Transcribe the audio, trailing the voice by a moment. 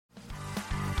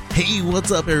Hey,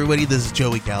 what's up, everybody? This is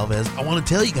Joey Galvez. I want to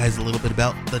tell you guys a little bit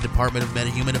about the Department of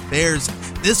Meta-Human Affairs.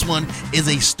 This one is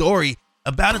a story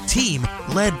about a team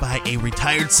led by a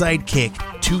retired sidekick,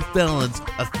 2 felons,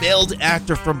 a failed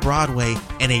actor from Broadway,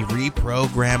 and a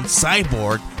reprogrammed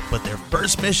cyborg. But their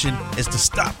first mission is to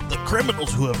stop the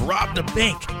criminals who have robbed a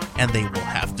bank, and they will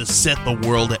have to set the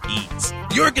world at ease.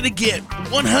 You're going to get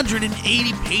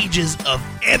 180 pages of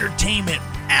entertainment,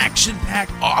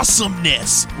 action-packed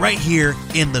awesomeness right here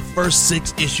in the first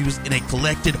 6 issues in a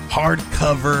collected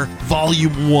hardcover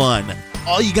volume 1.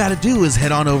 All you got to do is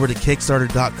head on over to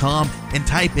Kickstarter.com and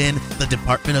type in the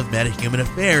Department of Meta-Human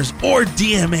Affairs or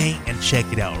DMA and check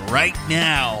it out right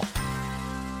now.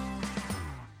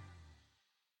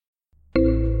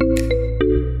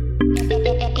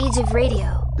 Age of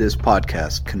Radio. This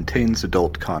podcast contains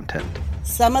adult content.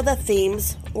 Some of the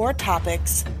themes or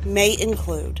topics may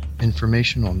include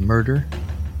information on murder,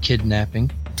 kidnapping,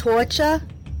 torture,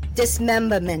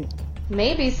 dismemberment,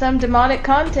 maybe some demonic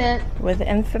content, with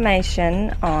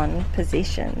information on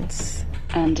possessions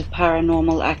and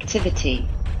paranormal activity.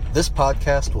 This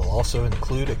podcast will also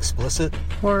include explicit,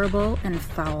 horrible and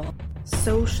foul,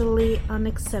 socially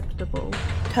unacceptable,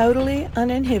 totally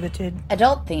uninhibited,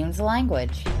 adult themes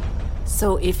language.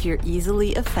 So if you're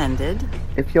easily offended,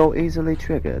 if you're easily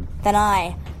triggered, then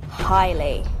I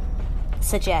highly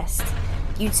suggest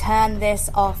you turn this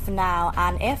off now,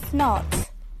 and if not,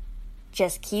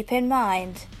 just keep in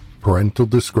mind, parental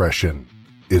discretion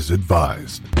is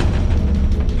advised.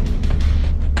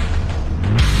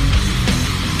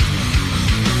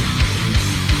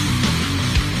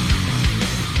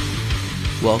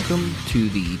 Welcome to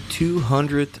the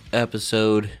 200th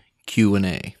episode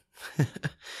Q&A.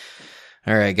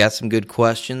 All right, got some good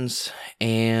questions,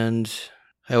 and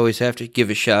I always have to give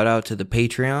a shout out to the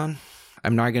Patreon.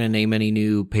 I'm not going to name any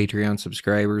new Patreon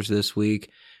subscribers this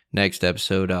week. Next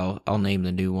episode, I'll name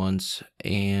the new ones.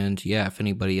 And yeah, if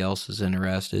anybody else is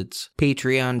interested, it's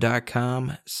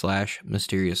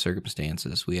patreon.com/mysterious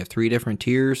circumstances. We have 3 different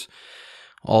tiers.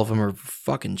 All of them are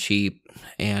fucking cheap,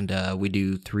 and we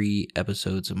do 3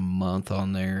 episodes a month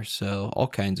on there, so all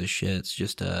kinds of shit. It's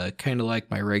just kind of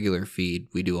like my regular feed.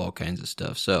 We do all kinds of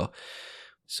stuff. So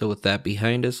with that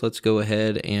behind us, let's go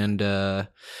ahead and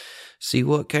see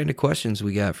what kind of questions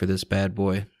we got for this bad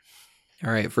boy.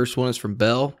 All right, first one is from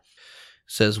Belle. It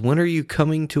says, when are you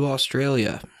coming to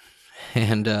Australia?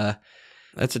 And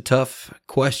that's a tough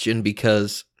question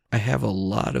because I have a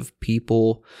lot of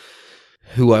people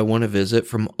who I want to visit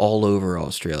from all over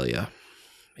Australia.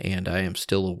 And I am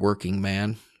still a working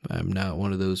man. I'm not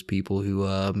one of those people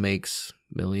who makes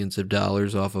millions of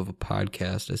dollars off of a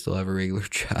podcast. I still have a regular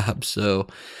job. So,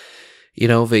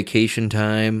 vacation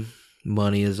time,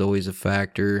 money is always a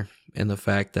factor. And the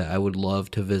fact that I would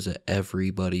love to visit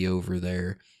everybody over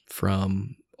there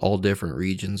from all different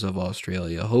regions of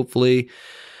Australia. Hopefully,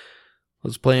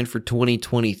 let's plan for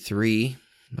 2023.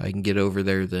 I can get over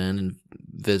there then and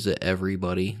visit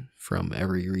everybody from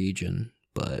every region.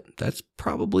 But that's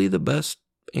probably the best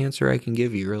answer I can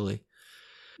give you, really.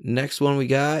 Next one we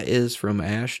got is from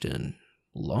Ashton.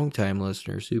 Longtime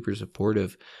listener, super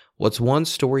supportive. What's one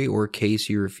story or case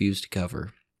you refuse to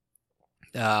cover?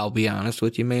 I'll be honest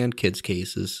with you, man. Kids'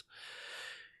 cases.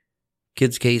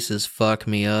 Kids' cases fuck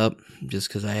me up just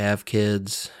because I have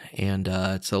kids. And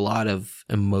it's a lot of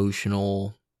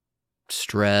emotional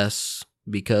stress.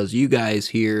 Because you guys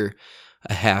hear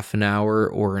a half an hour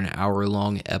or an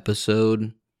hour-long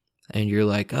episode, and you're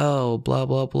like, oh, blah,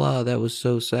 blah, blah, that was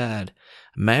so sad.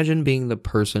 Imagine being the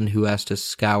person who has to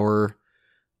scour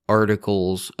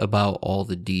articles about all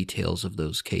the details of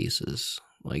those cases.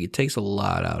 Like, it takes a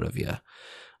lot out of you.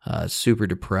 It's super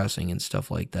depressing and stuff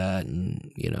like that,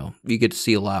 and, you get to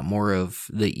see a lot more of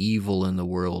the evil in the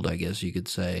world, I guess you could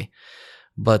say.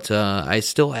 But I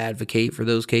still advocate for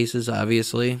those cases,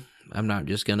 obviously. I'm not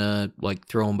just going to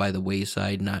throw them by the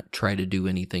wayside, not try to do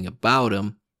anything about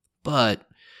them, but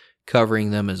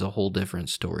covering them is a whole different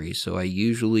story. So I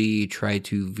usually try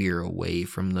to veer away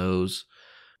from those.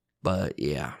 But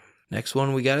yeah. Next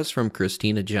one we got is from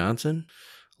Christina Johnson.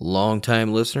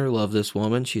 Longtime listener. Love this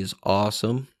woman. She is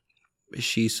awesome.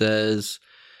 She says,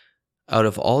 out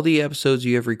of all the episodes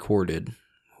you have recorded,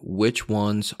 which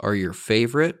ones are your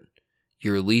favorite,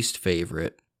 your least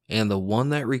favorite, and the one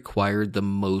that required the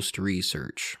most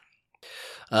research?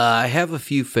 I have a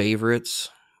few favorites.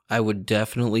 I would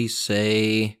definitely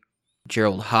say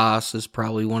Gerald Haas is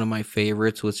probably one of my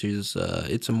favorites, which is,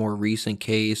 it's a more recent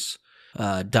case.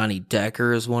 Donnie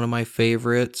Decker is one of my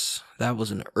favorites. That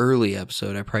was an early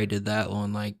episode. I probably did that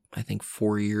one I think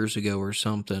 4 years ago or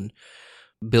something.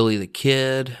 Billy the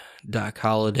Kid, Doc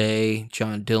Holliday,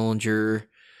 John Dillinger,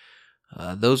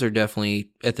 Those are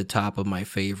definitely at the top of my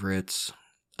favorites.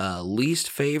 Least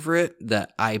favorite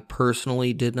that I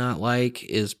personally did not like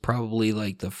is probably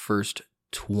like the first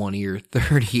 20 or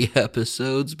 30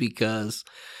 episodes because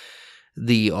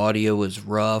the audio was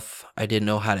rough. I didn't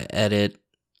know how to edit.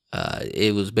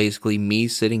 It was basically me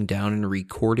sitting down and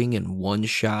recording in one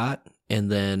shot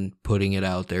and then putting it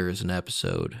out there as an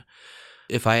episode.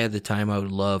 If I had the time, I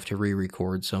would love to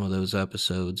re-record some of those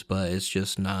episodes, but it's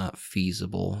just not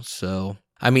feasible. So,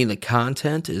 I mean, the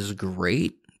content is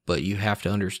great, but you have to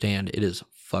understand it is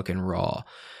fucking raw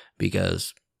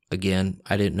because, again,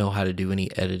 I didn't know how to do any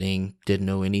editing, didn't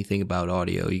know anything about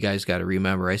audio. You guys got to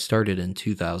remember, I started in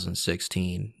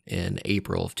 2016, in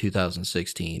April of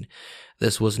 2016.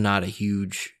 This was not a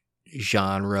huge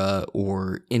genre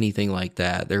or anything like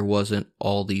that. There wasn't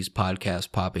all these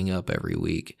podcasts popping up every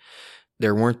week.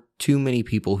 There weren't too many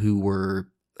people who were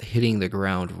hitting the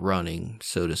ground running,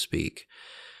 so to speak.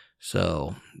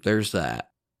 So there's that.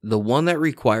 The one that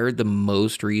required the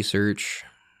most research,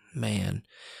 man,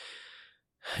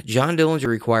 John Dillinger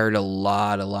required a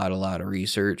lot of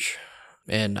research.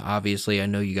 And obviously, I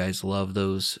know you guys love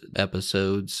those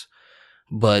episodes.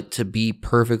 But to be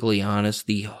perfectly honest,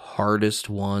 the hardest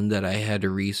one that I had to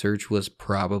research was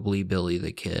probably Billy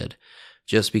the Kid.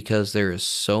 Just because there is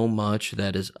so much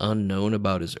that is unknown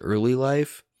about his early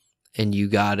life, and you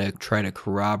gotta try to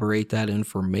corroborate that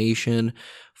information,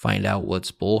 find out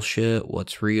what's bullshit,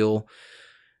 what's real,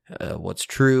 what's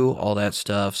true, all that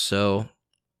stuff. So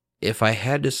if I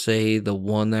had to say the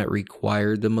one that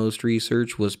required the most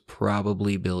research was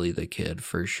probably Billy the Kid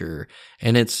for sure.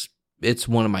 And it's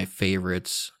one of my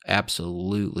favorites,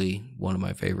 absolutely one of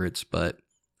my favorites, but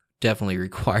definitely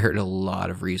required a lot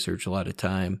of research, a lot of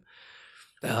time.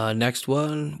 Next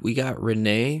one, we got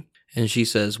Renee, and she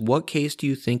says, what case do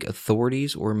you think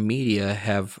authorities or media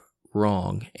have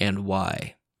wrong and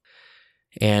why?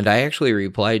 And I actually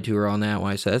replied to her on that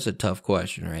one. I said, that's a tough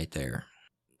question right there.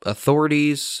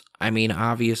 Authorities, I mean,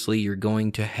 obviously you're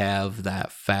going to have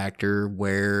that factor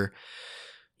where,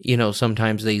 you know,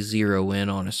 sometimes they zero in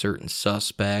on a certain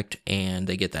suspect and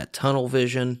they get that tunnel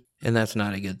vision, and that's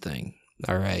not a good thing.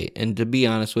 All right. And to be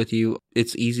honest with you,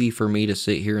 it's easy for me to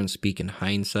sit here and speak in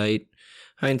hindsight.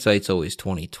 Hindsight's always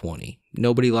 20/20.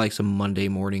 Nobody likes a Monday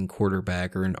morning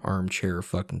quarterback or an armchair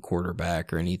fucking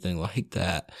quarterback or anything like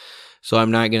that. So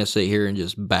I'm not going to sit here and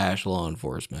just bash law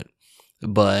enforcement.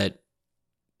 But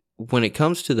when it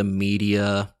comes to the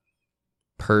media,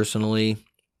 personally,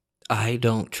 I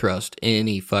don't trust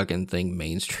any fucking thing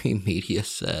mainstream media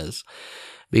says.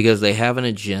 Because they have an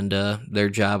agenda. Their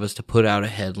job is to put out a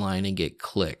headline and get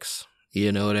clicks.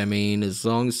 You know what I mean? As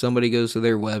long as somebody goes to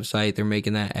their website, they're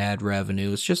making that ad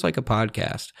revenue. It's just like a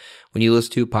podcast. When you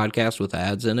listen to a podcast with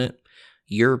ads in it,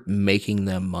 you're making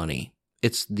them money.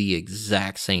 It's the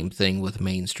exact same thing with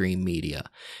mainstream media.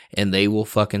 And they will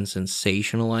fucking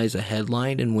sensationalize a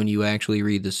headline. And when you actually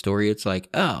read the story, it's like,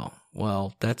 oh,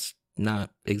 well, that's not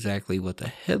exactly what the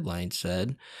headline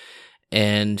said.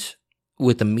 And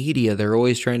with the media, they're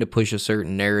always trying to push a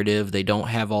certain narrative. They don't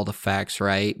have all the facts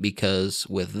right because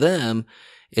with them,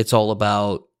 it's all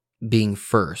about being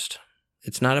first.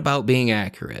 It's not about being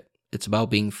accurate. It's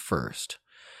about being first.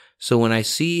 So when I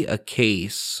see a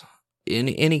case, in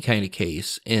any kind of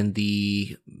case, in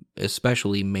the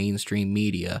especially mainstream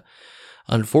media,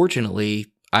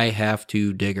 unfortunately, I have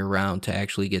to dig around to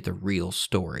actually get the real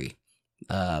story.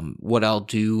 What I'll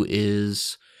do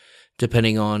is,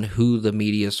 depending on who the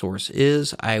media source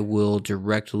is, I will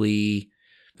directly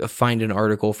find an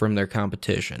article from their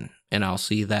competition, and I'll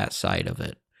see that side of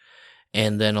it.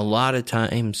 And then a lot of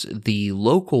times, the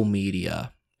local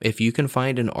media, if you can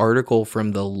find an article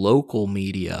from the local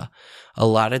media, a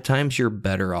lot of times you're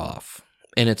better off.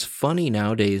 And it's funny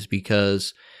nowadays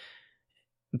because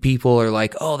people are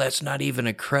like, oh, that's not even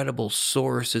a credible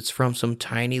source. It's from some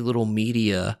tiny little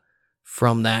media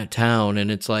from that town.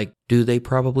 And it's like, do they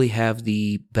probably have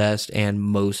the best and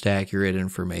most accurate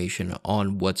information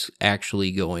on what's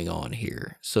actually going on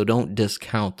here? So don't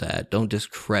discount that. Don't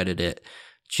discredit it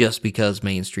just because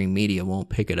mainstream media won't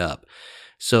pick it up.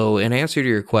 So in answer to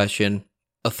your question,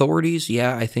 authorities,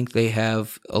 yeah, I think they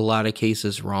have a lot of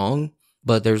cases wrong,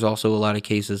 but there's also a lot of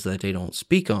cases that they don't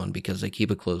speak on because they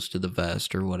keep it close to the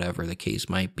vest or whatever the case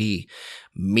might be.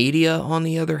 Media, on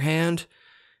the other hand,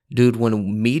 dude,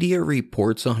 when media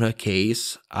reports on a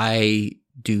case, I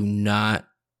do not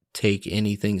take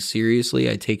anything seriously.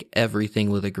 I take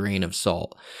everything with a grain of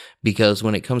salt. Because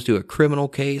when it comes to a criminal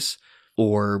case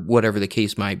or whatever the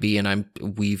case might be, and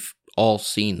we've all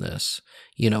seen this,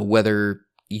 you know, whether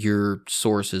your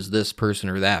source is this person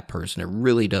or that person. It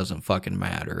really doesn't fucking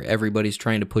matter. Everybody's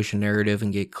trying to push a narrative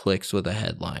and get clicks with a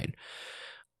headline.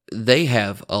 They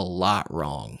have a lot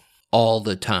wrong all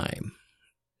the time.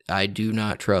 I do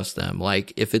not trust them.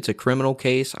 Like, if it's a criminal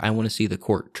case, I want to see the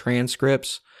court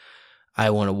transcripts. I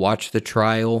want to watch the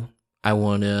trial. I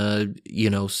want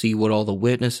to, see what all the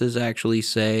witnesses actually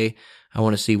say. I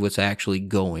want to see what's actually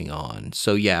going on.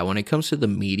 So yeah, when it comes to the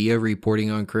media reporting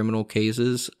on criminal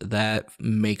cases, that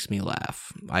makes me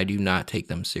laugh. I do not take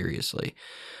them seriously.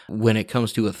 When it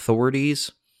comes to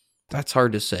authorities, that's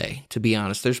hard to say. To be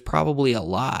honest, there's probably a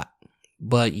lot,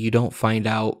 but you don't find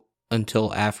out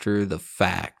until after the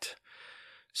fact.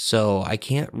 So I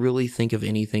can't really think of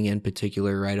anything in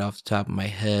particular right off the top of my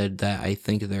head that I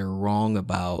think they're wrong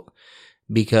about.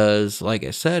 Because, like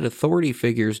I said, authority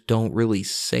figures don't really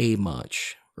say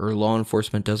much, or law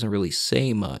enforcement doesn't really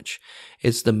say much.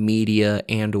 It's the media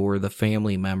and or the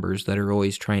family members that are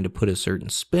always trying to put a certain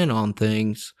spin on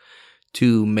things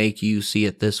to make you see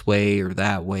it this way or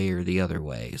that way or the other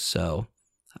way. So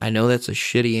I know that's a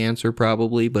shitty answer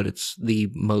probably, but it's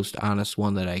the most honest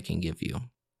one that I can give you.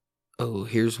 Oh,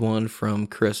 here's one from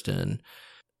Kristen.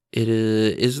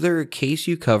 Is there a case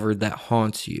you covered that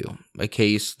haunts you? A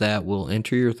case that will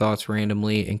enter your thoughts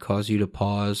randomly and cause you to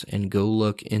pause and go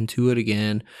look into it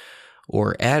again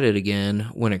or at it again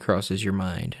when it crosses your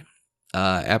mind?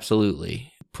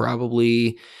 Absolutely.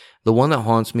 Probably the one that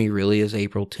haunts me really is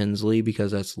April Tinsley,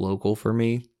 because that's local for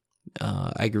me.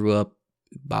 I grew up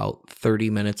about 30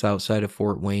 minutes outside of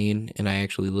Fort Wayne, and I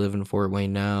actually live in Fort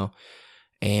Wayne now.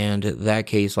 And that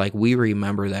case, like, we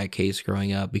remember that case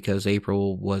growing up because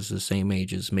April was the same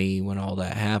age as me when all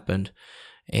that happened.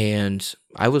 And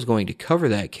I was going to cover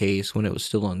that case when it was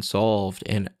still unsolved.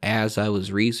 And as I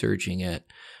was researching it,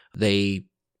 they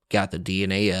got the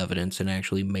DNA evidence and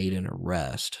actually made an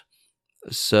arrest.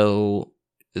 So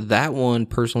that one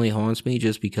personally haunts me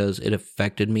just because it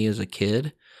affected me as a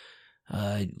kid.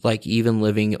 Like, even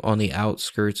living on the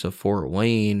outskirts of Fort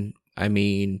Wayne, I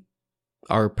mean,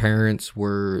 our parents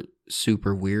were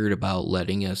super weird about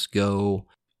letting us go,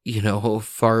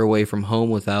 far away from home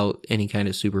without any kind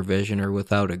of supervision or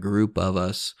without a group of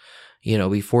us.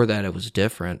 Before that, it was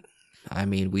different. I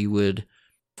mean,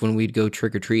 when we'd go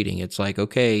trick-or-treating, it's like,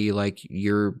 okay, like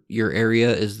your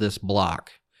area is this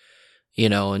block,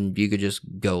 and you could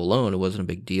just go alone. It wasn't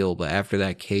a big deal. But after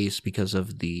that case, because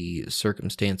of the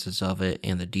circumstances of it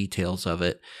and the details of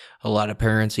it, a lot of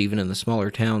parents, even in the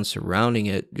smaller towns surrounding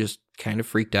it, just kind of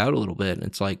freaked out a little bit. And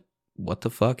it's like, what the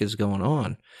fuck is going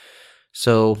on?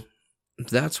 So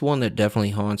that's one that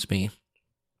definitely haunts me.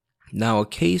 Now, a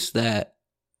case that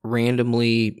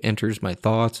randomly enters my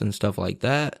thoughts and stuff like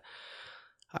that,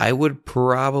 I would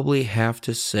probably have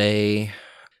to say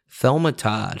Thelma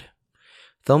Todd.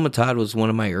 Thelma Todd was one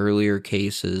of my earlier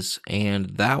cases,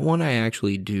 and that one I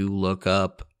actually do look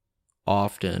up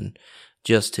often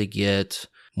just to get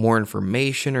more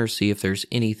information or see if there's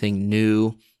anything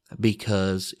new,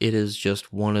 because it is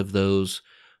just one of those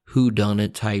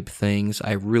whodunit type things.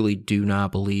 I really do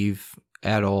not believe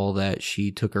at all that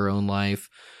she took her own life.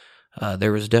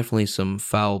 There was definitely some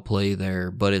foul play there,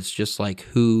 but it's just like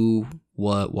who,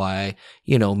 what, why,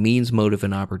 means, motive,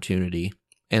 and opportunity.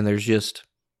 And there's just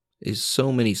is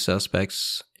so many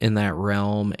suspects in that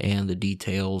realm and the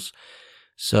details.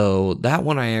 So that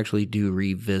one I actually do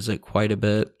revisit quite a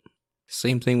bit.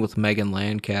 Same thing with Megan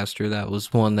Lancaster. That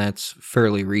was one that's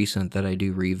fairly recent that I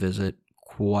do revisit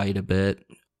quite a bit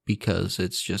because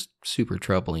it's just super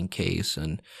troubling case.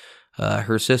 And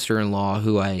her sister-in-law,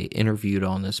 who I interviewed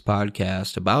on this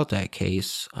podcast about that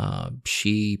case,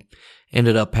 she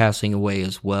ended up passing away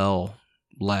as well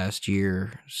last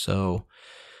year. So,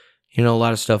 a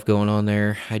lot of stuff going on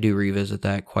there. I do revisit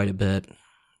that quite a bit.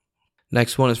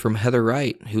 Next one is from Heather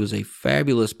Wright, who is a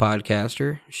fabulous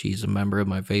podcaster. She's a member of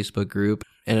my Facebook group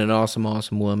and an awesome,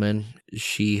 awesome woman.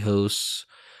 She hosts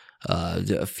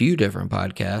a few different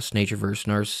podcasts: Nature vs.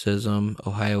 Narcissism,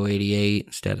 Ohio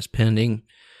 88, Status Pending.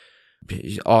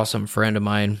 Awesome friend of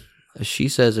mine. She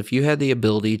says, if you had the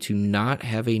ability to not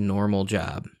have a normal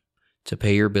job, to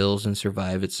pay your bills and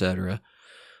survive, etc.,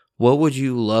 what would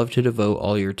you love to devote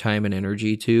all your time and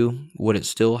energy to? Would it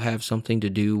still have something to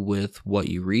do with what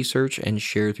you research and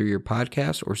share through your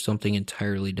podcast, or something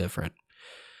entirely different?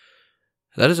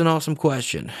 That is an awesome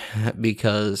question,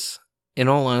 because in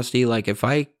all honesty, like if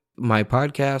my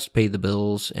podcast paid the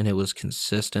bills and it was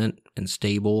consistent and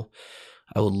stable,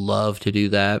 I would love to do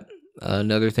that.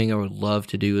 Another thing I would love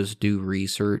to do is do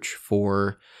research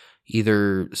for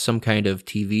either some kind of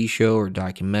TV show or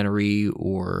documentary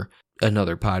or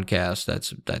another podcast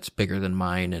that's bigger than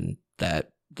mine and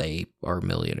that they are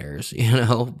millionaires,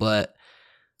 but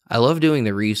I love doing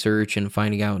the research and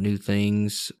finding out new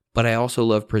things, but I also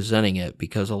love presenting it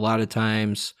because a lot of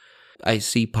times I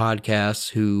see podcasts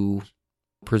who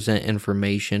present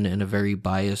information in a very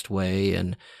biased way,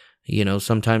 and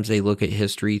sometimes they look at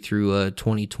history through a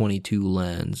 2022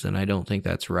 lens, and I don't think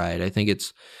that's right. I think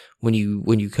it's when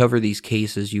you cover these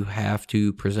cases, you have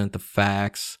to present the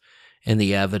facts and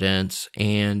the evidence,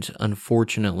 and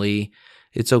unfortunately,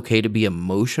 it's okay to be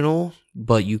emotional,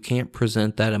 but you can't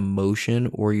present that emotion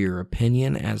or your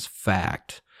opinion as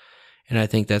fact. And I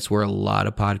think that's where a lot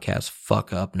of podcasts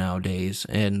fuck up nowadays,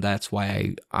 and that's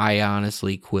why I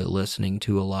honestly quit listening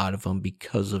to a lot of them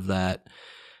because of that.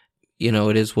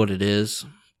 It is what it is,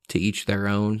 to each their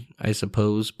own, I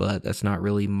suppose, but that's not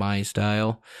really my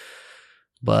style.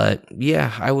 But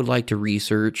yeah, I would like to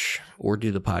research or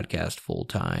do the podcast full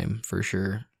time for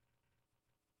sure.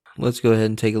 Let's go ahead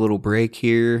and take a little break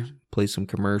here, play some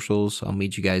commercials. I'll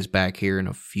meet you guys back here in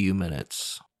a few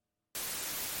minutes.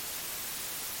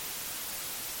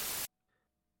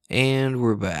 And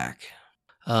we're back.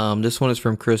 This one is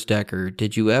from Chris Decker.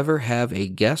 Did you ever have a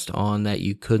guest on that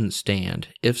you couldn't stand?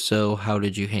 If so, how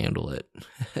did you handle it?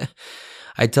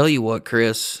 I tell you what,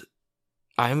 Chris,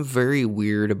 I'm very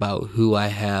weird about who I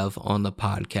have on the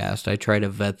podcast. I try to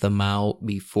vet them out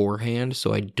beforehand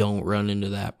so I don't run into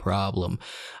that problem.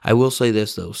 I will say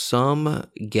this, though. Some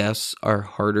guests are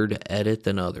harder to edit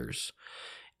than others.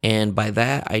 And by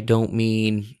that, I don't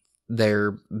mean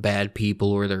they're bad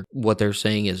people or what they're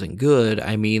saying isn't good.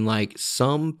 I mean, like,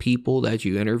 some people that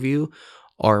you interview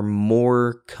are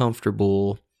more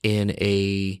comfortable in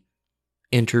a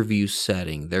interview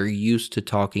setting. They're used to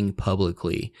talking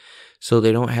publicly, so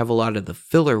they don't have a lot of the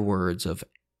filler words of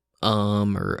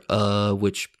or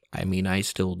which, I mean, I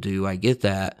still do. I get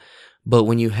that. But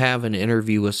when you have an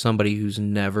interview with somebody who's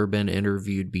never been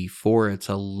interviewed before, it's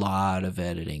a lot of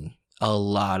editing. A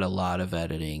lot of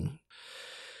editing.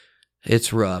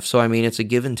 It's rough. So, I mean, it's a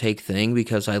give and take thing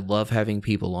because I love having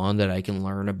people on that I can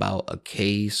learn about a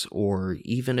case, or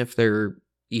even if they're,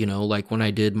 like when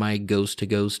I did my Ghost to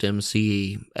Ghost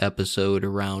MC episode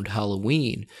around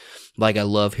Halloween, like I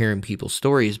love hearing people's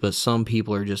stories, but some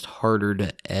people are just harder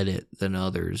to edit than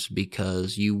others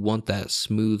because you want that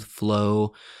smooth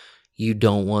flow. You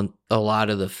don't want a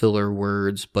lot of the filler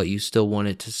words, but you still want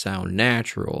it to sound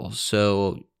natural.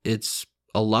 So it's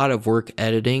a lot of work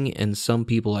editing, and some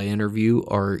people I interview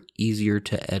are easier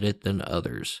to edit than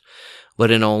others.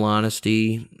 But in all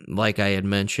honesty, like I had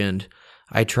mentioned,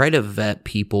 I try to vet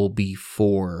people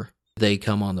before they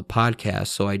come on the podcast,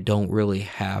 so I don't really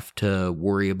have to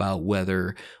worry about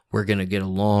whether we're going to get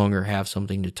along or have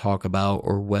something to talk about,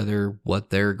 or whether what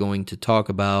they're going to talk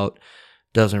about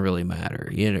doesn't really matter,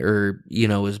 or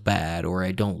is bad, or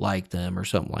I don't like them or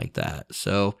something like that.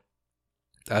 So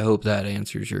I hope that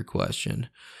answers your question.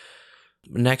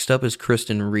 Next up is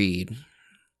Kristen Reed.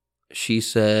 She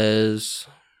says,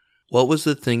 what was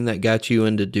the thing that got you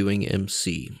into doing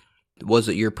MC? Was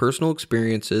it your personal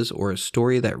experiences or a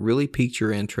story that really piqued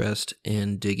your interest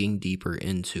in digging deeper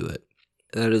into it?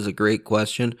 That is a great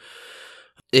question.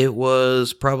 It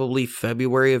was probably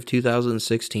February of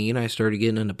 2016 I started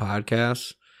getting into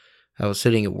podcasts. I was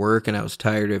sitting at work and I was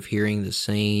tired of hearing the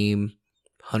same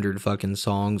 100 fucking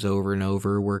songs over and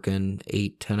over, working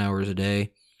 8-10 hours a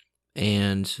day,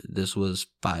 and this was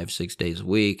 5-6 days a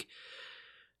week.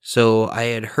 So I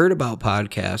had heard about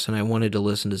podcasts and I wanted to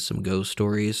listen to some ghost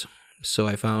stories, so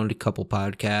I found a couple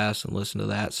podcasts and listened to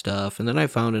that stuff, and then I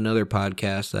found another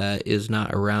podcast that is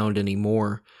not around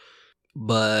anymore,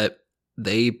 but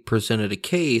they presented a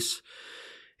case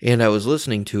and I was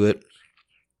listening to it,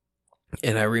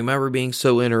 and I remember being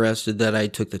so interested that I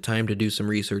took the time to do some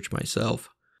research myself.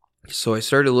 So I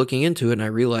started looking into it, and I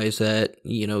realized that,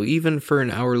 even for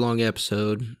an hour-long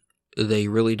episode, they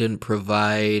really didn't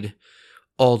provide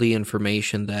all the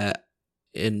information that,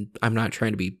 and I'm not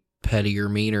trying to be petty or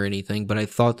mean or anything, but I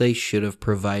thought they should have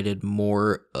provided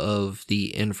more of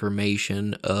the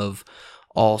information of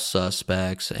all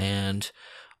suspects and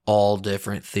all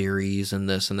different theories and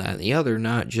this and that and the other,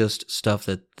 not just stuff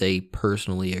that they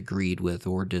personally agreed with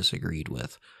or disagreed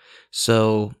with.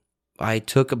 So I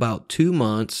took about 2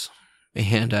 months,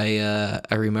 and I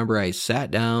remember I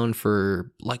sat down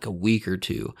for like a week or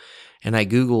two, and I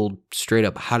Googled straight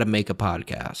up how to make a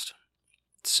podcast.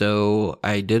 So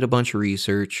I did a bunch of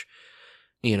research.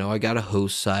 I got a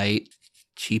host site,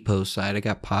 cheap host site. I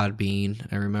got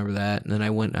Podbean. I remember that. And then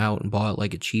I went out and bought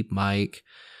like a cheap mic.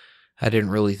 I didn't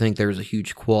really think there was a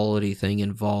huge quality thing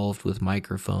involved with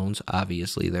microphones.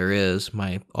 Obviously there is.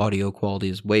 My audio quality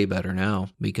is way better now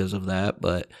because of that.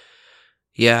 But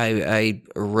yeah, I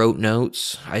wrote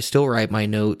notes. I still write my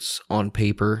notes on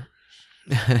paper.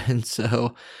 And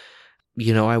so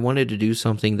I wanted to do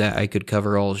something that I could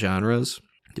cover all genres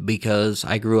because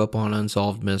I grew up on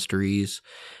Unsolved Mysteries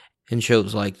and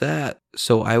shows like that.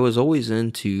 So I was always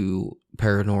into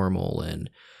paranormal and,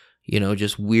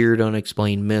 just weird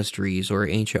unexplained mysteries or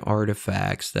ancient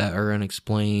artifacts that are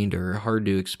unexplained or hard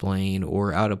to explain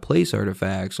or out of place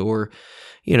artifacts or,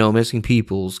 missing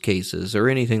people's cases or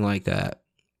anything like that.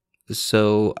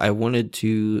 So I wanted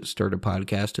to start a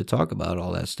podcast to talk about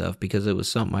all that stuff because it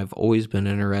was something I've always been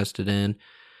interested in.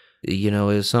 It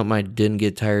was something I didn't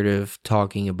get tired of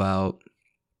talking about.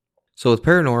 So with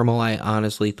paranormal, I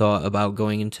honestly thought about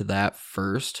going into that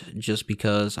first just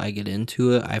because I get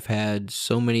into it. I've had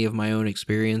so many of my own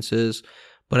experiences,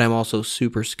 but I'm also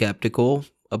super skeptical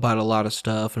about a lot of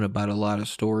stuff and about a lot of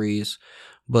stories.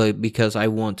 But because I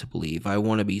want to believe, I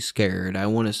want to be scared, I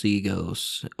want to see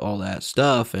ghosts, all that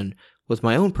stuff. And with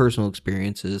my own personal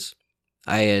experiences,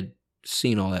 I had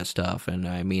seen all that stuff. And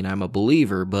I mean, I'm a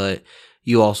believer, but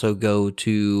you also go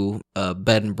to a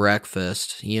bed and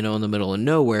breakfast, in the middle of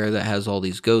nowhere that has all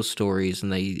these ghost stories,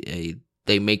 and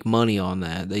they make money on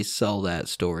that. They sell that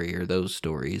story or those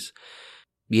stories.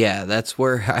 Yeah, that's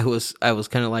where I was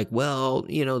kind of like, well,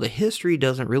 the history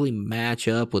doesn't really match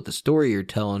up with the story you're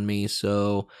telling me.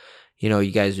 So,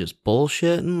 you guys just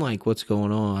bullshitting? Like, what's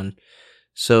going on?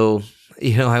 So,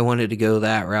 I wanted to go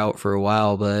that route for a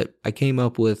while, but I came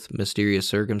up with Mysterious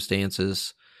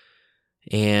Circumstances,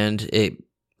 and it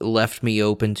left me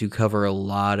open to cover a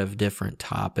lot of different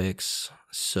topics.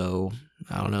 So,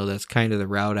 I don't know, that's kind of the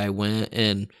route I went,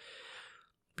 and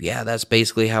yeah, that's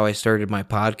basically how I started my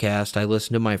podcast. I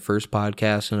listened to my first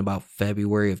podcast in about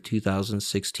February of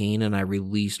 2016, and I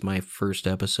released my first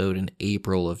episode in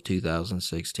April of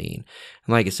 2016. And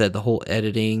like I said, the whole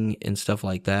editing and stuff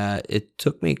like that, it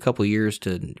took me a couple years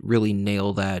to really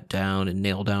nail that down and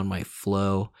nail down my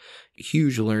flow.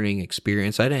 Huge learning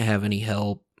experience. I didn't have any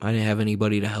help. I didn't have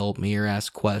anybody to help me or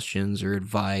ask questions or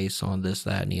advice on this,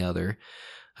 that, and the other.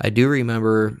 I do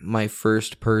remember my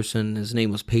first person, his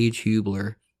name was Paige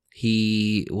Hubler.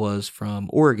 He was from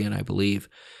Oregon, I believe,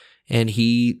 and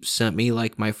he sent me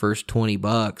like my first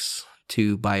 $20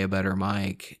 to buy a better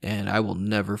mic, and I will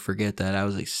never forget that. I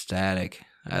was ecstatic.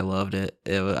 I loved it.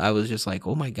 I was just like,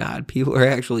 oh my God, people are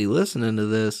actually listening to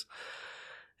this.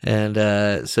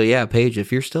 And so yeah, Paige,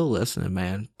 if you're still listening,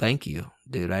 man, thank you,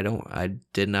 dude. I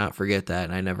did not forget that,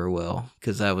 and I never will,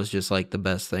 because that was just like the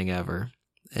best thing ever.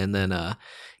 And then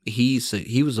he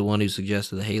was the one who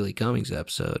suggested the Haley Cummings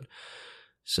episode.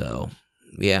 So,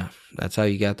 yeah, that's how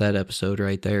you got that episode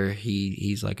right there.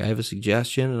 He's like, I have a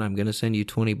suggestion, and I'm going to send you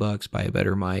 $20, buy a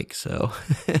better mic. So,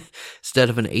 instead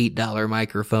of an $8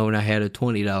 microphone, I had a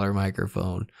 $20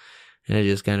 microphone, and it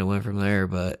just kind of went from there.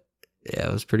 But, yeah,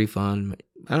 it was pretty fun.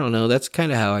 I don't know. That's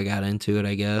kind of how I got into it,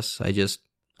 I guess.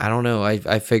 I don't know.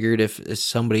 I figured if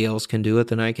somebody else can do it,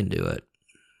 then I can do it.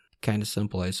 Kind of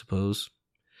simple, I suppose.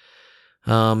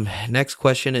 Next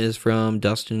question is from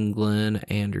Dustin Glenn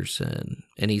Anderson,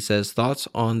 and he says, thoughts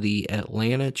on the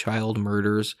Atlanta child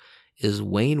murders? Is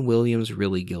Wayne Williams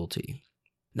really guilty?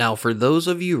 Now, for those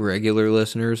of you regular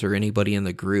listeners or anybody in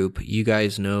the group, you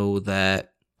guys know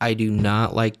that I do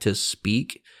not like to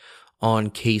speak on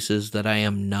cases that I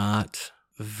am not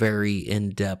very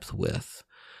in-depth with.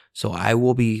 So I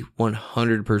will be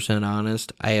 100%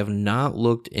 honest. I have not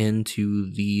looked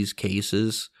into these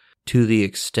cases to the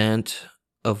extent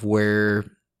of where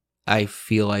I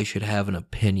feel I should have an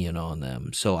opinion on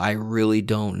them. So I really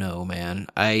don't know, man.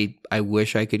 I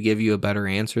wish I could give you a better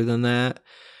answer than that,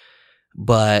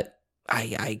 but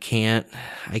I can't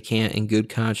in good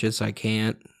conscience. I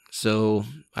can't. So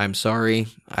I'm sorry.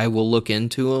 I will look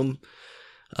into them.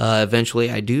 Eventually,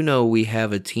 I do know we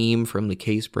have a team from the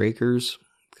Case Breakers,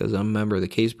 because I'm a member of the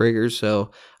Case Breakers.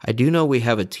 So I do know we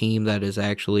have a team that is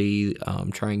actually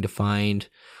trying to find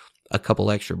a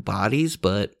couple extra bodies,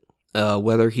 but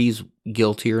whether he's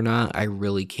guilty or not, I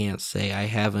really can't say. I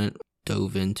haven't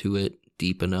dove into it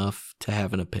deep enough to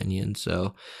have an opinion,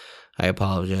 so I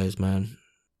apologize, man.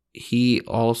 He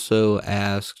also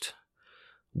asked,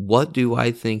 what do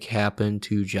I think happened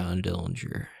to John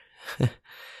Dillinger?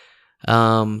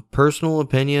 Personal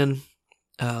opinion,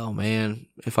 oh man,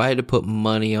 if I had to put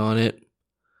money on it,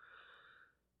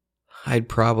 I'd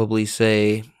probably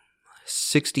say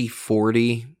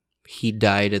 60-40. He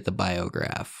died at the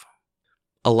Biograph.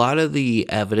 A lot of the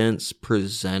evidence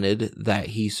presented that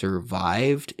he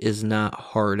survived is not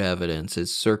hard evidence.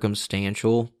 It's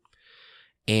circumstantial.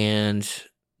 And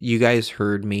you guys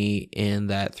heard me in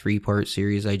that 3-part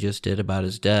series I just did about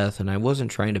his death, and I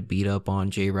wasn't trying to beat up on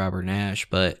J. Robert Nash,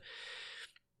 but,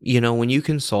 when you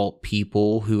consult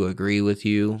people who agree with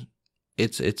you,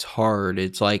 it's hard.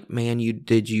 It's like, man,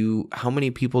 how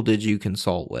many people did you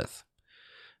consult with?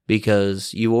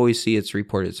 Because you always see it's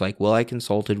reported. It's like, well, I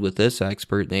consulted with this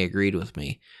expert and they agreed with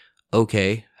me.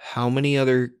 Okay, how many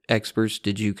other experts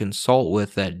did you consult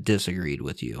with that disagreed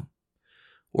with you?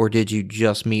 Or did you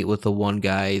just meet with the one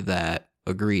guy that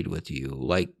agreed with you?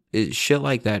 Like, shit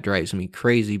like that drives me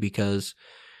crazy, because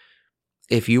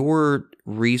if you're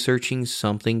researching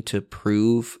something to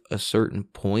prove a certain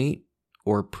point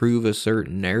or prove a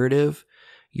certain narrative,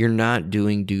 you're not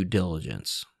doing due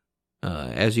diligence.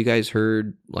 As you guys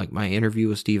heard, like my interview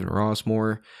with Stephen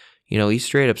Rossmore, he's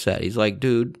straight up said, he's like,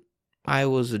 dude, I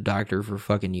was a doctor for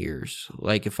fucking years.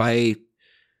 Like, if I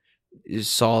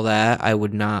saw that, I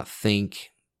would not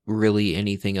think really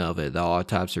anything of it. The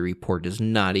autopsy report does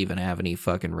not even have any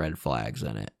fucking red flags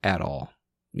in it at all,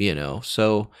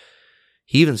 So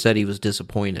he even said he was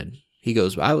disappointed. He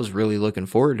goes, I was really looking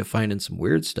forward to finding some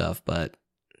weird stuff, but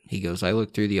he goes, I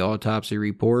looked through the autopsy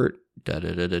report,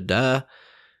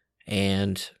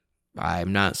 and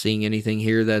I'm not seeing anything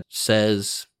here that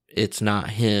says it's not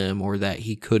him, or that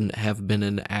he couldn't have been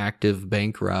an active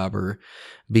bank robber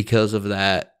because of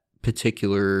that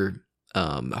particular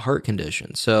heart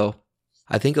condition. So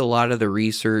I think a lot of the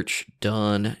research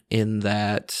done in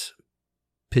that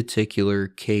particular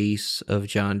case of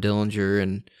John Dillinger,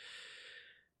 and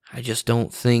I just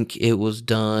don't think it was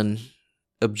done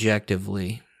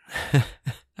objectively.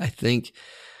 I think,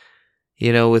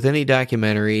 with any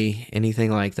documentary,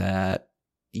 anything like that,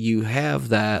 you have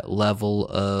that level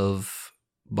of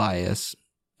bias,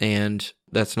 and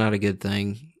that's not a good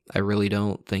thing. I really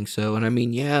don't think so. And I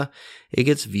mean, yeah, it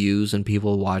gets views and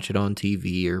people watch it on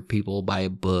TV, or people buy a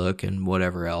book and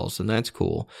whatever else, and that's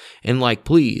cool. And like,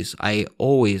 please, I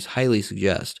always highly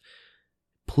suggest,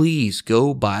 please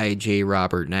go buy J.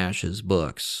 Robert Nash's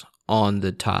books on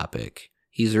the topic.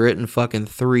 He's written fucking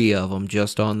 3 of them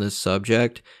just on this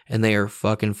subject, and they are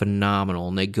fucking phenomenal,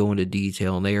 and they go into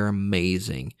detail, and they are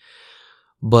amazing.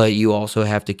 But you also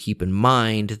have to keep in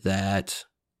mind that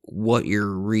what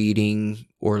you're reading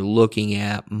or looking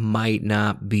at might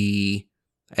not be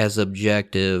as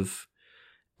objective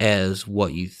as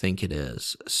what you think it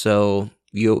is. So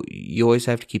you always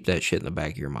have to keep that shit in the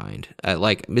back of your mind.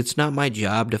 It's not my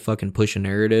job to fucking push a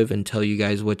narrative and tell you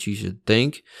guys what you should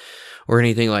think or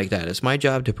anything like that. It's my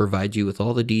job to provide you with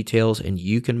all the details, and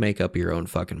you can make up your own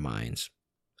fucking minds.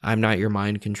 I'm not your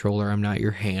mind controller. I'm not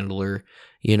your handler,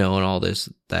 and all this,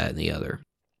 that, and the other.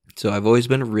 So I've always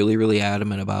been really, really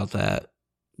adamant about that.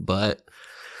 But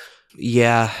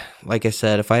yeah, like I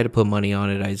said, if I had to put money on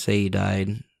it, I'd say he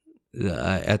died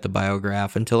at the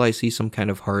Biograph, until I see some kind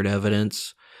of hard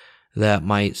evidence that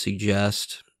might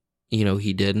suggest,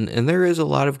 he didn't. And there is a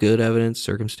lot of good evidence,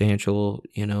 circumstantial,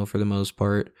 for the most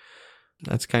part.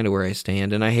 That's kind of where I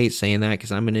stand. And I hate saying that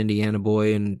because I'm an Indiana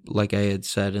boy. And like I had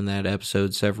said in that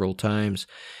episode several times,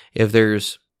 if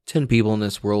there's 10 people in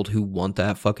this world who want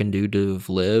that fucking dude to have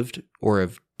lived, or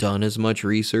have done as much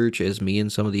research as me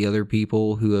and some of the other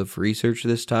people who have researched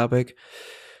this topic,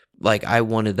 like, I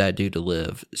wanted that dude to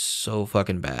live so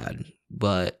fucking bad.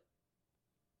 But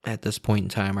at this point in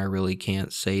time, I really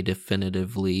can't say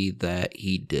definitively that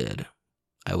he did.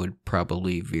 I would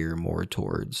probably veer more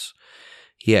towards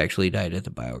he actually died at the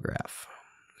Biograph.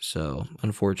 So,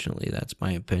 unfortunately, that's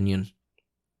my opinion.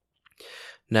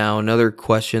 Now, another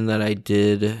question that I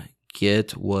did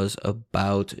get was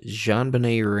about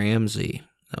JonBenet Ramsey.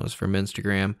 That was from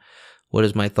Instagram. What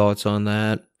is my thoughts on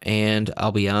that? And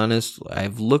I'll be honest,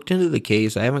 I've looked into the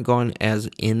case. I haven't gone as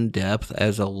in-depth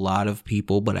as a lot of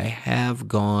people, but I have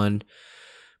gone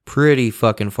pretty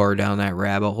fucking far down that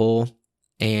rabbit hole.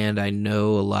 And I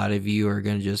know a lot of you are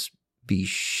going to just be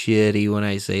shitty when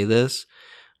I say this,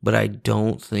 but I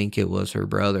don't think it was her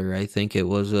brother. I think it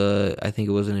was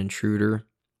an intruder.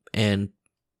 And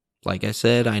like I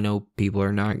said, I know people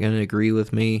are not going to agree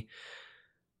with me.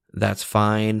 That's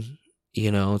fine.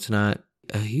 It's not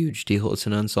a huge deal. It's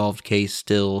an unsolved case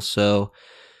still. So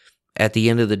at the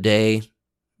end of the day,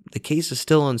 the case is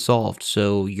still unsolved.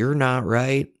 So you're not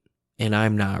right and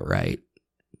I'm not right.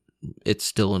 It's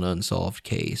still an unsolved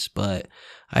case, but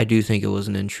I do think it was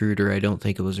an intruder. I don't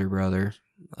think it was her brother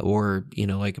or,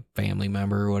 like a family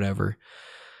member or whatever.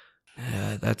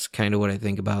 That's kind of what I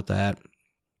think about that.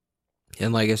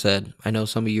 And like I said, I know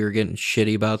some of you are getting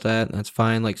shitty about that, and that's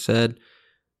fine, like I said,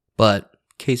 but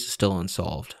case is still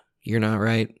unsolved. You're not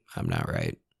right, I'm not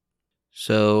right.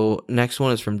 So next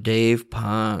one is from Dave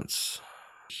Ponce.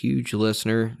 Huge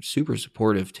listener, super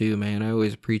supportive too, man. I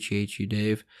always appreciate you,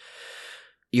 Dave.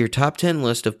 Your top 10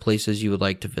 list of places you would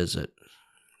like to visit.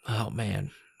 Oh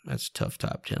man, that's a tough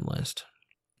top 10 list.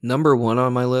 Number 1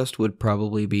 on my list would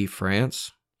probably be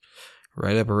France.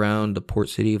 right up around the port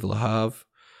city of Le Havre.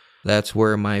 That's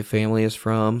where my family is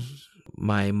from.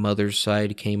 My mother's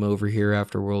side came over here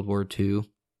after World War II,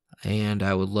 and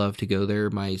I would love to go there.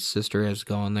 My sister has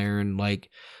gone there, and like,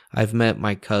 I've met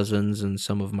my cousins and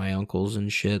some of my uncles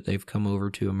and shit. They've come over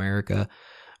to America,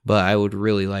 but I would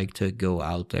really like to go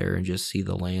out there and just see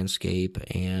the landscape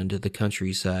and the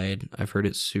countryside. I've heard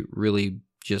it's really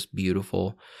just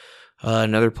beautiful.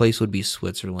 Another place would be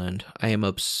Switzerland. I am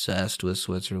obsessed with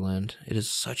Switzerland. It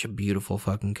is such a beautiful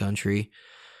fucking country.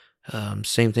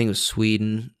 Same thing with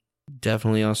Sweden.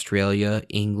 Definitely Australia,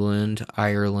 England,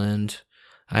 Ireland.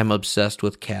 I'm obsessed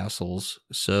with castles.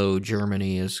 So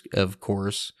Germany is, of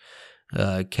course,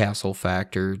 castle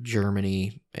factor.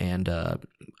 Germany and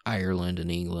Ireland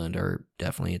and England are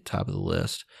definitely at the top of the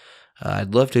list.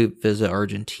 I'd love to visit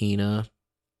Argentina,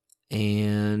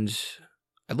 and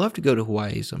I'd love to go to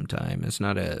Hawaii sometime. It's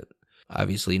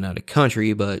obviously not a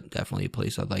country, but definitely a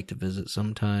place I'd like to visit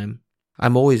sometime.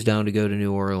 I'm always down to go to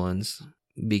New Orleans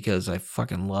because I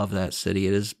fucking love that city.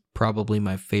 It is probably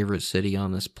my favorite city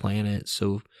on this planet.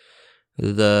 So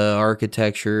the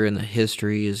architecture and the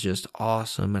history is just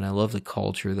awesome, and I love the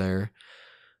culture there.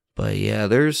 But yeah,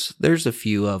 there's a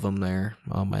few of them there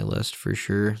on my list for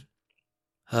sure.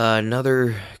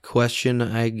 Another question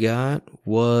I got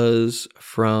was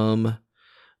from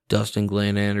Dustin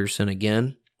Glenn Anderson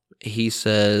again. He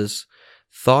says,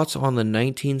 thoughts on the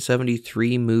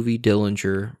 1973 movie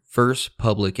Dillinger versus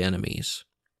Public Enemies?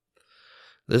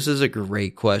 This is a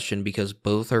great question because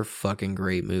both are fucking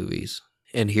great movies.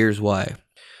 And here's why.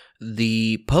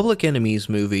 The Public Enemies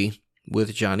movie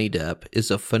with Johnny Depp is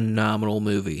a phenomenal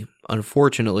movie.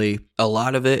 Unfortunately, a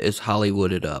lot of it is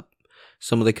Hollywooded up.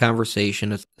 Some of the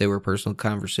conversations, they were personal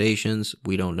conversations.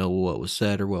 We don't know what was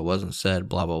said or what wasn't said,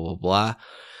 blah, blah, blah, blah.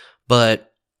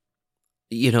 But,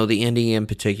 you know, the ending in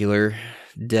particular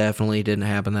definitely didn't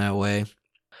happen that way.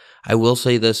 I will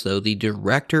say this, though. The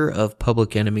director of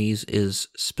Public Enemies is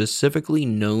specifically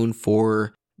known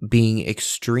for being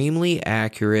extremely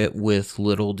accurate with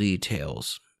little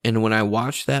details. And when I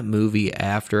watched that movie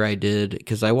after I did,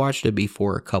 because I watched it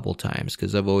before a couple times,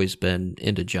 because I've always been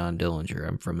into John Dillinger.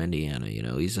 I'm from Indiana, you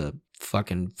know, he's a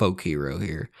fucking folk hero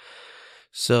here.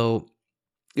 So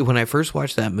when I first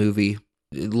watched that movie,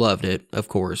 loved it, of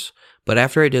course. But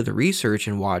after I did the research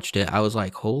and watched it, I was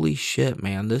like, holy shit,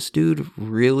 man, this dude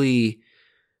really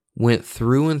went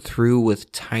through and through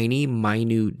with tiny,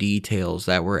 minute details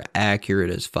that were accurate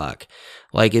as fuck.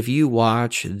 Like, if you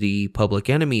watch the Public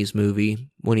Enemies movie,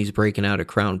 when he's breaking out of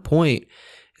Crown Point,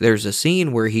 there's a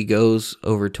scene where he goes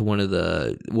over to one of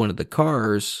the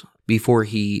cars before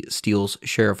he steals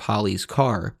Sheriff Holly's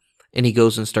car, and he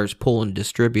goes and starts pulling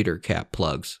distributor cap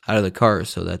plugs out of the car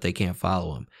so that they can't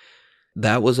follow him.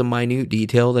 That was a minute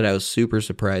detail that I was super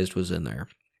surprised was in there.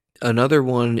 Another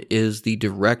one is the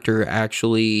director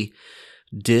actually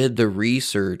did the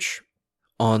research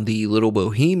on the Little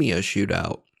Bohemia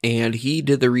shootout, and he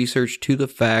did the research to the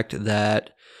fact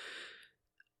that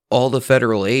all the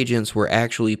federal agents were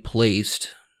actually placed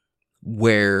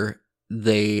where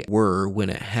they were when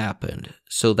it happened.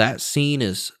 So that scene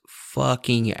is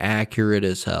fucking accurate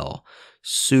as hell.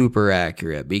 Super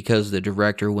accurate, because the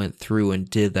director went through and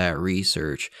did that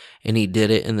research, and he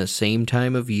did it in the same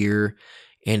time of year,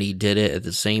 and he did it at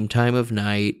the same time of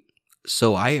night.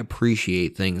 So I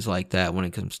appreciate things like that when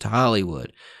it comes to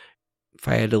Hollywood. If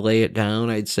I had to lay it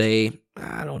down, I'd say,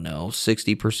 I don't know,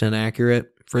 60% accurate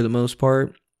for the most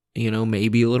part. You know,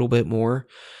 maybe a little bit more.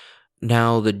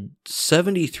 Now, the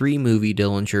 73 movie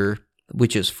Dillinger,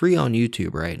 which is free on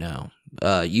YouTube right now.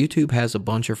 YouTube has a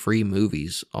bunch of free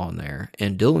movies on there,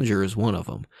 and Dillinger is one of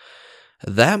them.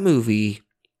 That movie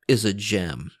is a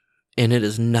gem, and it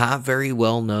is not very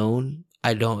well known.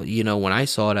 When I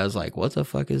saw it, I was like, what the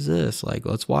fuck is this? Like,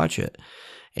 let's watch it.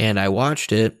 And I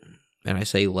watched it, and I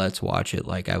say let's watch it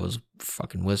like I was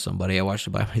fucking with somebody. I watched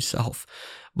it by myself.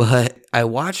 But I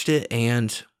watched it,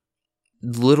 and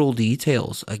little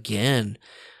details, again,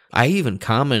 I even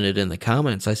commented in the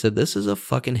comments, I said, this is a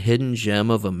fucking hidden gem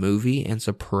of a movie and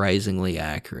surprisingly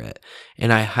accurate.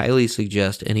 And I highly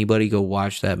suggest anybody go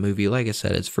watch that movie. Like I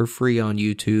said, it's for free on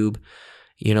YouTube.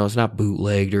 You know, it's not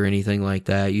bootlegged or anything like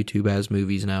that. YouTube has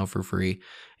movies now for free.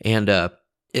 And it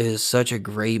is such a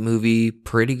great movie,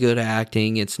 pretty good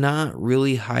acting. It's not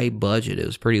really high budget. It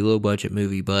was a pretty low budget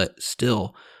movie, but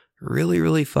still really,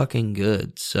 really fucking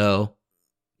good. So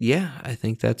yeah, I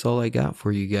think that's all I got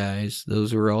for you guys.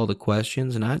 Those were all the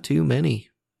questions. Not too many,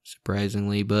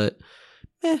 surprisingly, but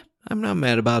I'm not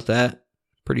mad about that.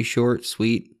 Pretty short,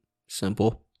 sweet,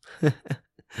 simple.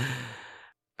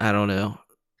 I don't know.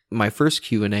 my first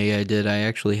Q&A I did, I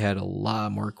actually had a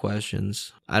lot more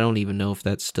questions. I don't even know if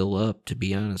that's still up, to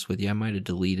be honest with you. I might have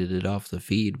deleted it off the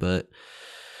feed, but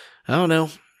I don't know.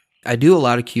 I do a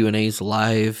lot of Q&As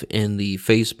live in the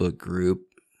Facebook group.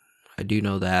 I do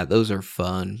know that. Those are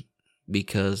fun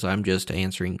because I'm just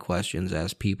answering questions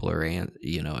as people are,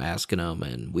 asking them,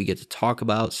 and we get to talk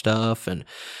about stuff, and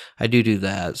I do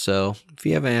that. So if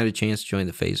you haven't had a chance to join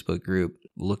the Facebook group,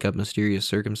 look up Mysterious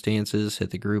Circumstances,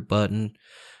 hit the group button,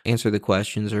 answer the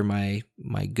questions, or my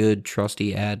good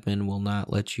trusty admin will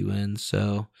not let you in.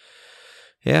 So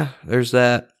yeah, there's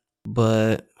that.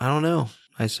 But I don't know.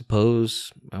 I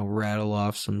suppose I'll rattle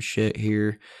off some shit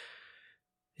here.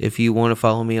 If you want to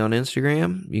follow me on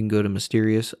Instagram, you can go to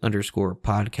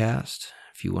mysterious_podcast.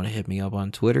 If you want to hit me up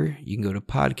on Twitter, you can go to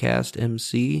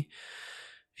podcastmc.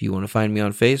 If you want to find me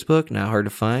on Facebook, not hard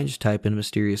to find, just type in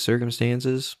Mysterious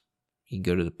Circumstances. You can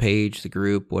go to the page, the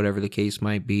group, whatever the case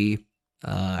might be.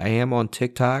 I am on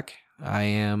TikTok. I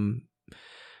am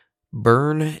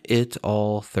Burn It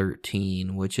All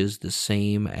 13, which is the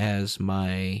same as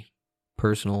my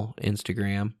personal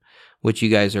Instagram, which you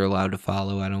guys are allowed to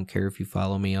follow. I don't care if you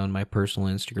follow me on my personal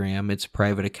Instagram. It's a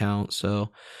private account,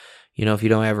 so, if you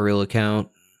don't have a real account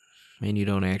and you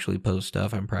don't actually post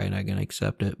stuff, I'm probably not going to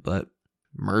accept it. But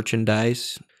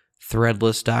merchandise,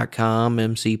 threadless.com,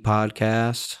 MC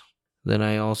Podcast. Then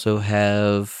I also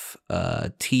have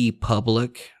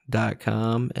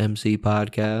tpublic.com, MC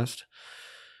Podcast.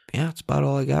 Yeah, that's about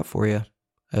all I got for you.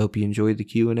 I hope you enjoyed the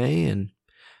Q&A, and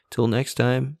till next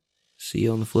time, see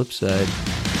you on the flip side.